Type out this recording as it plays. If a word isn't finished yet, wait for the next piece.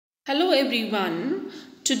Hello everyone.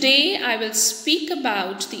 Today I will speak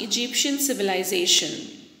about the Egyptian civilization.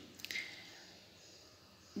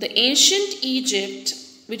 The ancient Egypt,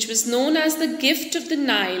 which was known as the gift of the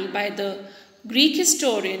Nile by the Greek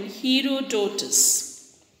historian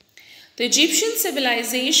Herodotus. The Egyptian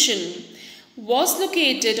civilization was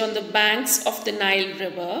located on the banks of the Nile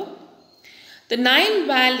River. The Nile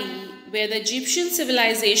Valley, where the Egyptian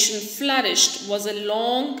civilization flourished, was a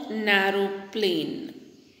long, narrow plain.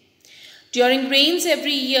 During rains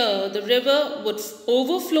every year, the river would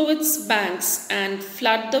overflow its banks and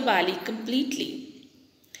flood the valley completely.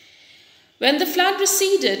 When the flood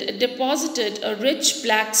receded, it deposited a rich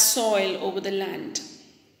black soil over the land,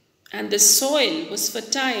 and this soil was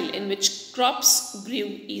fertile in which crops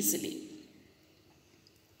grew easily.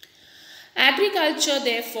 Agriculture,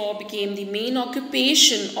 therefore, became the main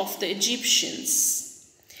occupation of the Egyptians.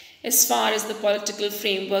 As far as the political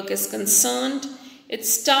framework is concerned, it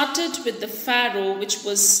started with the pharaoh, which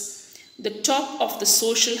was the top of the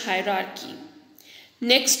social hierarchy.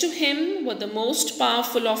 Next to him were the most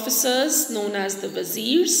powerful officers known as the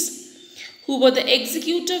viziers, who were the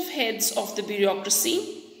executive heads of the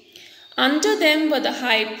bureaucracy. Under them were the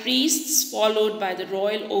high priests, followed by the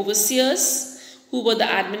royal overseers, who were the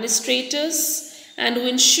administrators and who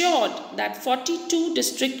ensured that 42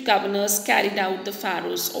 district governors carried out the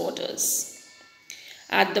pharaoh's orders.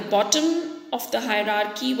 At the bottom of the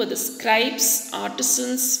hierarchy were the scribes,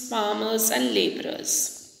 artisans, farmers, and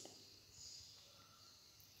laborers.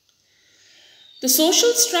 The social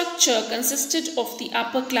structure consisted of the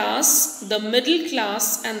upper class, the middle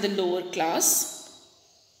class, and the lower class.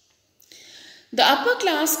 The upper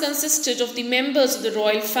class consisted of the members of the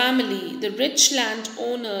royal family, the rich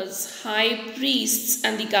landowners, high priests,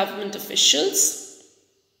 and the government officials.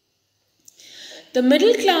 The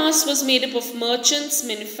middle class was made up of merchants,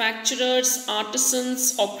 manufacturers,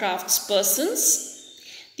 artisans, or craftspersons.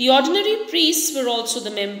 The ordinary priests were also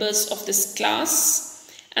the members of this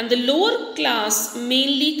class, and the lower class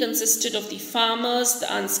mainly consisted of the farmers,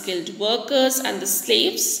 the unskilled workers, and the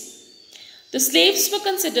slaves. The slaves were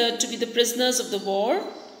considered to be the prisoners of the war,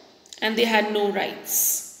 and they had no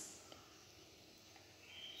rights.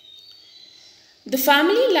 The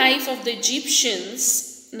family life of the Egyptians,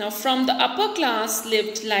 now from the upper class,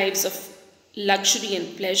 lived lives of luxury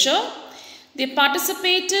and pleasure. They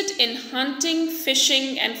participated in hunting,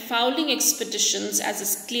 fishing, and fowling expeditions, as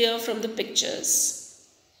is clear from the pictures.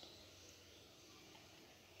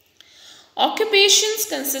 Occupations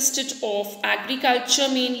consisted of agriculture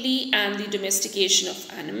mainly and the domestication of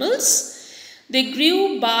animals. They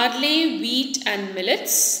grew barley, wheat, and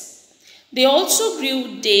millets. They also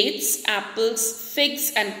grew dates, apples,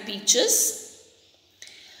 figs, and peaches.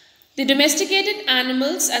 They domesticated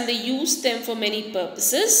animals and they used them for many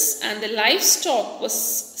purposes, and the livestock was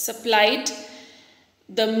supplied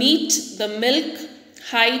the meat, the milk,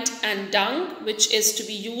 hide, and dung, which is to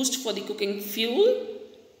be used for the cooking fuel.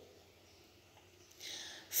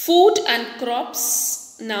 Food and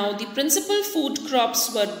crops. Now the principal food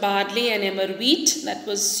crops were barley and emmer wheat, that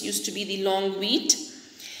was used to be the long wheat,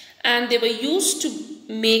 and they were used to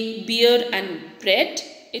make beer and bread.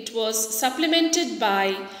 It was supplemented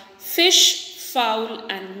by fish, fowl,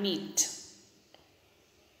 and meat.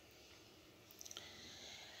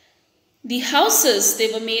 The houses,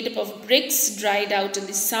 they were made up of bricks dried out in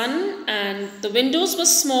the sun, and the windows were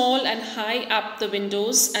small, and high up the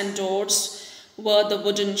windows and doors were the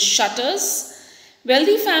wooden shutters.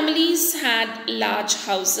 Wealthy families had large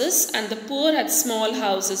houses, and the poor had small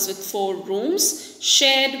houses with 4 rooms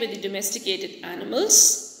shared with the domesticated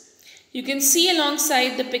animals. You can see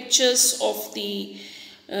alongside the pictures of the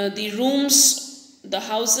rooms, the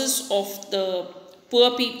houses of the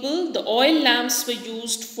poor people. The oil lamps were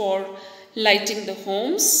used for lighting the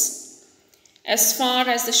homes. As far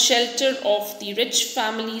as the shelter of the rich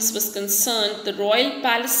families was concerned, the royal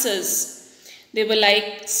palaces, they were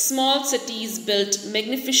like small cities built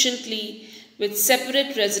magnificently with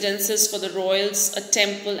separate residences for the royals, a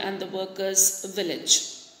temple, and the workers' village.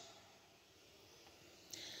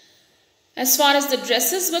 As far as the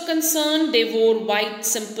dresses were concerned, they wore white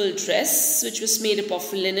simple dress, which was made up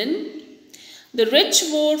of linen. The rich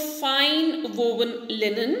wore fine woven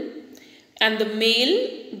linen, and the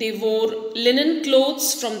male, they wore linen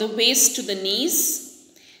clothes from the waist to the knees.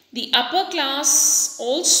 The upper class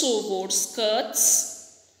also wore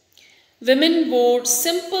skirts. Women wore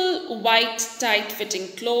simple white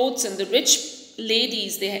tight-fitting clothes, and the rich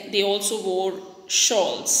ladies, they also wore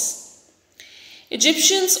shawls.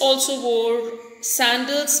 Egyptians also wore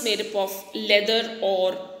sandals made up of leather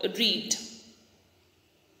or reed.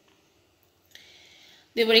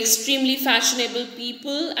 They were extremely fashionable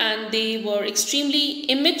people and they were extremely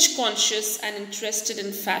image conscious and interested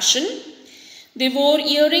in fashion. They wore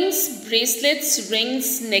earrings, bracelets,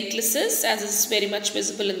 rings, necklaces, as is very much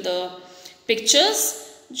visible in the pictures.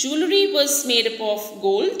 Jewelry was made up of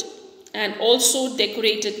gold and also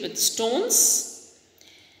decorated with stones.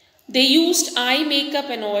 They used eye makeup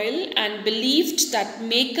and oil and believed that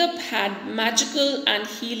makeup had magical and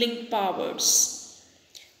healing powers.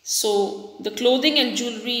 So the clothing and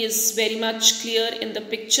jewelry is very much clear in the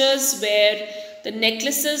pictures where the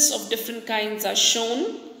necklaces of different kinds are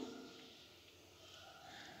shown.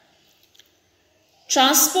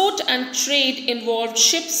 Transport and trade involved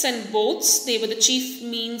ships and boats. They were the chief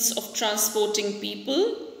means of transporting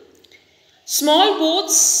people. Small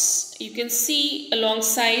boats you can see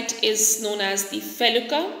alongside is known as the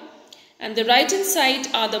felucca, and the right hand side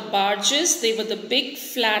are the barges. They were the big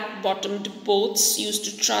flat bottomed boats used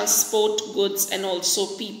to transport goods and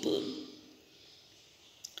also people.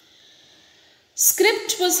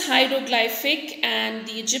 Script was hieroglyphic and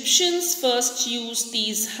the Egyptians first used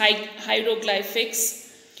these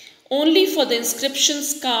hieroglyphics only for the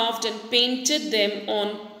inscriptions carved and painted them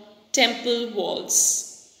on temple walls.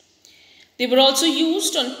 They were also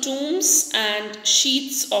used on tombs and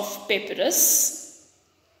sheets of papyrus.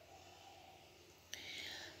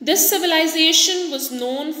 This civilization was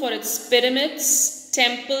known for its pyramids,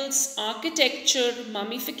 temples, architecture,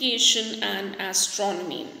 mummification, and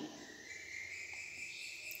astronomy.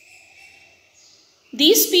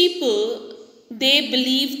 These people, they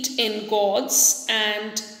believed in gods,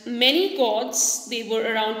 and many gods. They were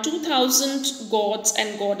around 2000 gods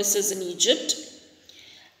and goddesses in Egypt,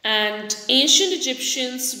 and ancient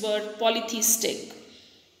Egyptians were polytheistic.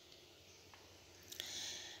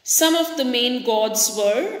 Some of the main gods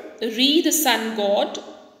were Re, the sun god,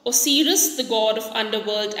 Osiris, the god of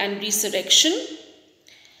underworld and resurrection,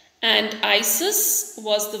 and Isis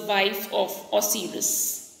was the wife of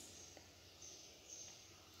Osiris.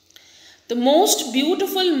 The most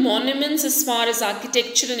beautiful monuments as far as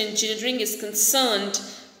architecture and engineering is concerned,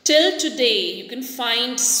 till today you can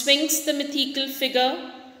find Sphinx, the mythical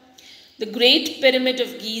figure, the Great Pyramid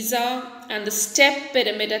of Giza, and the Step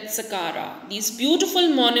Pyramid at Saqqara. These beautiful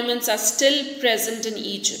monuments are still present in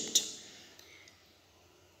Egypt.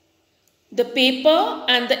 The paper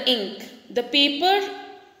and the ink. The paper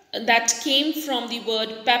that came from the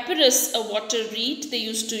word papyrus, a water reed, they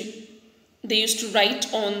used to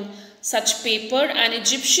write on such paper, and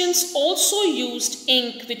Egyptians also used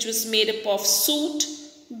ink which was made up of soot,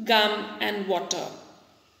 gum and water.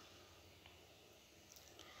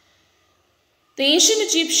 The ancient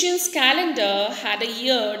Egyptians' calendar had a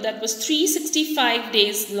year that was 365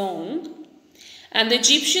 days long, and the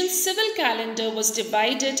Egyptian civil calendar was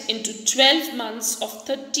divided into 12 months of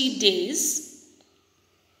 30 days,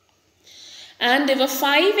 and there were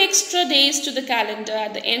 5 extra days to the calendar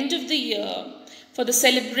at the end of the year for the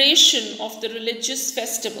celebration of the religious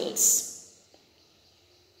festivals.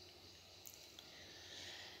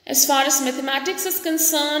 As far as mathematics is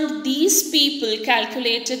concerned, these people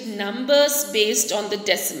calculated numbers based on the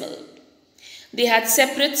decimal. They had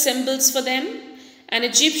separate symbols for them, and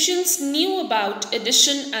Egyptians knew about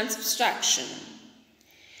addition and subtraction.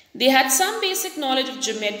 They had some basic knowledge of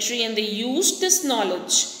geometry, and they used this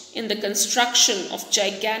knowledge in the construction of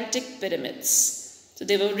gigantic pyramids. So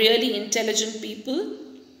they were really intelligent people.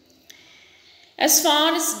 As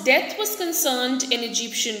far as death was concerned in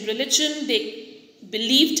Egyptian religion, they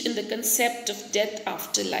believed in the concept of death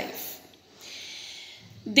after life.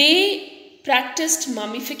 They practiced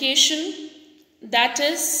mummification, that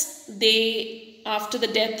is, after the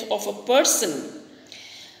death of a person,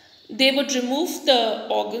 they would remove the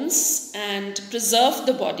organs and preserve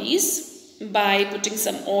the bodies by putting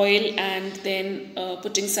some oil and then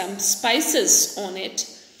putting some spices on it,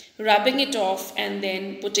 rubbing it off and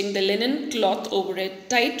then putting the linen cloth over it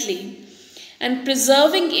tightly and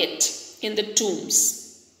preserving it in the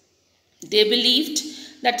tombs. They believed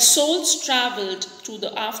that souls traveled through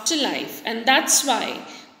the afterlife, and that's why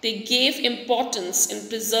they gave importance in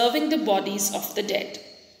preserving the bodies of the dead.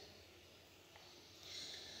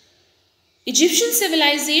 Egyptian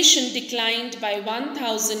civilization declined by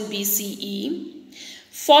 1000 BCE.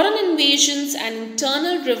 Foreign invasions and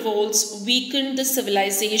internal revolts weakened the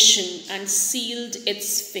civilization and sealed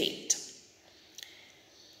its fate.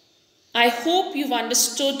 I hope you've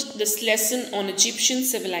understood this lesson on Egyptian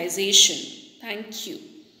civilization. Thank you.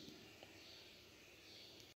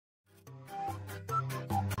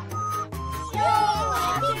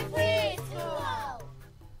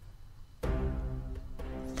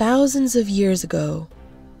 Thousands of years ago,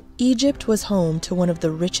 Egypt was home to one of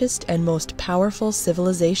the richest and most powerful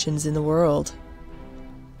civilizations in the world.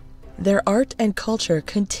 Their art and culture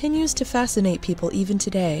continues to fascinate people even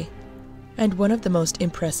today, and one of the most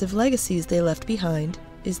impressive legacies they left behind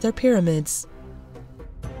is their pyramids.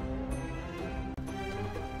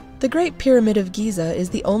 The Great Pyramid of Giza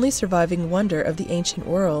is the only surviving wonder of the ancient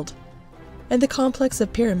world, and the complex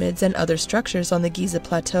of pyramids and other structures on the Giza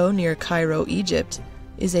Plateau near Cairo, Egypt,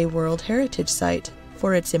 is a World Heritage Site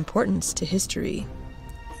for its importance to history.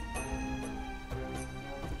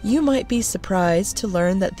 You might be surprised to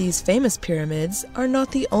learn that these famous pyramids are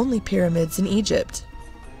not the only pyramids in Egypt.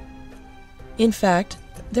 In fact,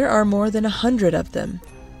 there are more than 100 of them,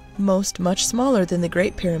 most much smaller than the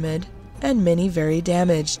Great Pyramid, and many very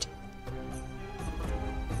damaged.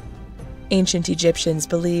 Ancient Egyptians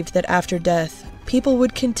believed that after death, people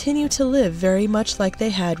would continue to live very much like they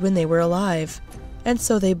had when they were alive, and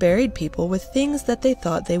so they buried people with things that they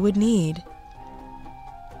thought they would need.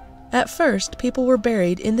 At first, people were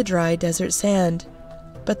buried in the dry desert sand,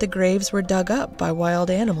 but the graves were dug up by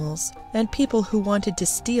wild animals and people who wanted to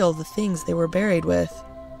steal the things they were buried with.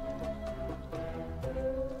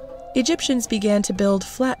 Egyptians began to build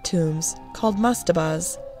flat tombs, called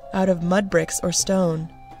mastabas, out of mud bricks or stone.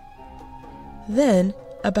 Then,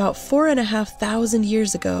 about 4,500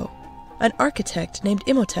 years ago, an architect named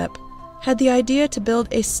Imhotep had the idea to build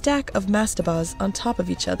a stack of mastabas on top of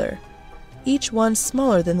each other, each one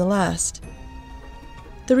smaller than the last.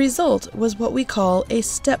 The result was what we call a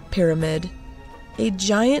step pyramid, a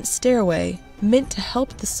giant stairway meant to help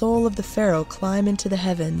the soul of the pharaoh climb into the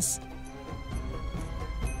heavens.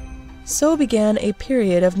 So began a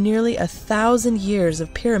period of nearly 1,000 years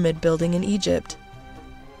of pyramid building in Egypt.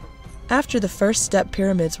 After the first step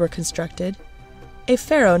pyramids were constructed, a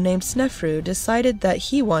pharaoh named Snefru decided that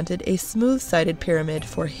he wanted a smooth-sided pyramid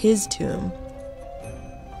for his tomb.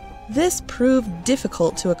 This proved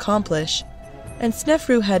difficult to accomplish, and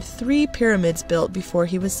Snefru had 3 pyramids built before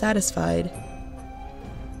he was satisfied.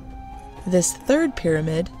 This third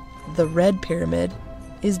pyramid, the Red Pyramid,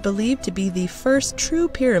 is believed to be the first true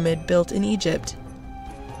pyramid built in Egypt.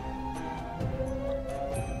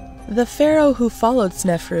 The pharaoh who followed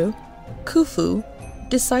Snefru, Khufu,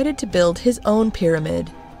 decided to build his own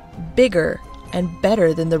pyramid, bigger and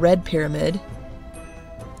better than the Red Pyramid.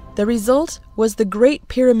 The result was the Great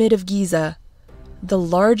Pyramid of Giza, the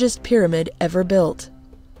largest pyramid ever built.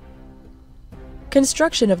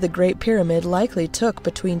 Construction of the Great Pyramid likely took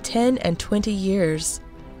between 10 and 20 years.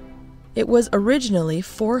 It was originally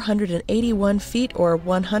 481 feet or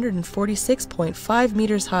 146.5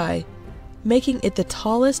 meters high, making it the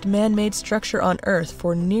tallest man-made structure on Earth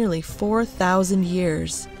for nearly 4,000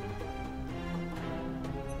 years.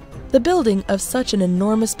 The building of such an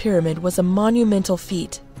enormous pyramid was a monumental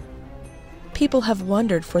feat. People have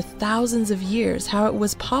wondered for thousands of years how it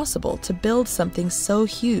was possible to build something so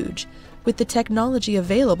huge with the technology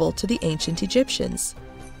available to the ancient Egyptians.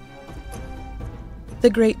 The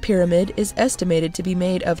Great Pyramid is estimated to be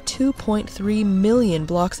made of 2.3 million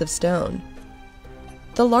blocks of stone.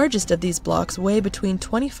 The largest of these blocks weigh between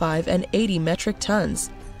 25 and 80 metric tons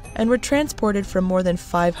and were transported from more than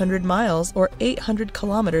 500 miles or 800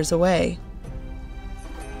 kilometers away.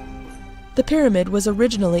 The pyramid was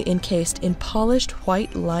originally encased in polished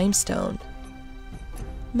white limestone.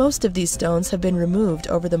 Most of these stones have been removed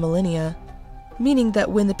over the millennia, meaning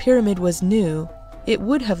that when the pyramid was new, it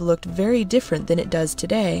would have looked very different than it does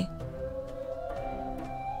today.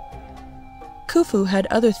 Khufu had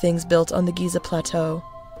other things built on the Giza Plateau,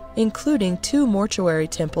 including 2 mortuary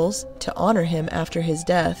temples to honor him after his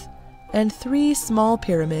death, and 3 small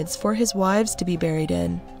pyramids for his wives to be buried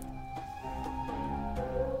in.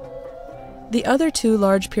 The other 2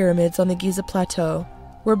 large pyramids on the Giza Plateau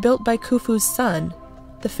were built by Khufu's son,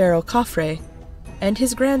 the pharaoh Khafre, and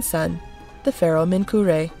his grandson, the pharaoh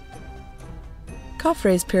Menkaure.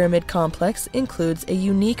 Khafre's pyramid complex includes a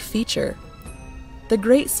unique feature: the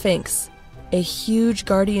Great Sphinx, a huge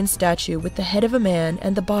guardian statue with the head of a man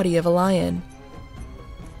and the body of a lion.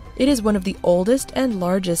 It is one of the oldest and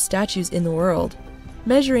largest statues in the world,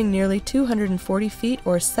 measuring nearly 240 feet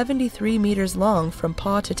or 73 meters long from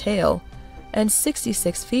paw to tail, and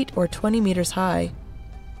 66 feet or 20 meters high.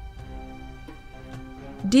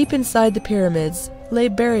 Deep inside the pyramids lay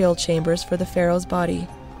burial chambers for the pharaoh's body,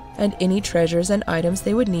 and any treasures and items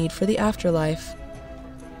they would need for the afterlife.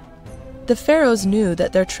 The pharaohs knew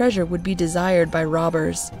that their treasure would be desired by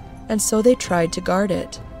robbers, and so they tried to guard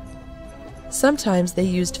it. Sometimes they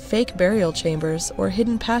used fake burial chambers or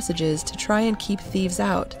hidden passages to try and keep thieves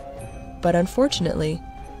out, but unfortunately,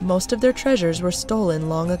 most of their treasures were stolen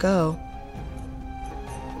long ago.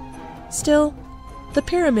 Still, The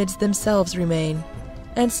pyramids themselves remain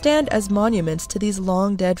and stand as monuments to these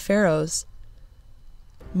long-dead pharaohs.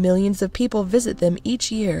 Millions of people visit them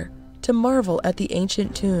each year to marvel at the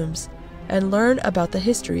ancient tombs and learn about the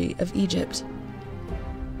history of Egypt.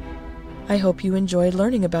 I hope you enjoyed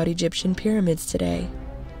learning about Egyptian pyramids today.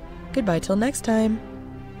 Goodbye till next time.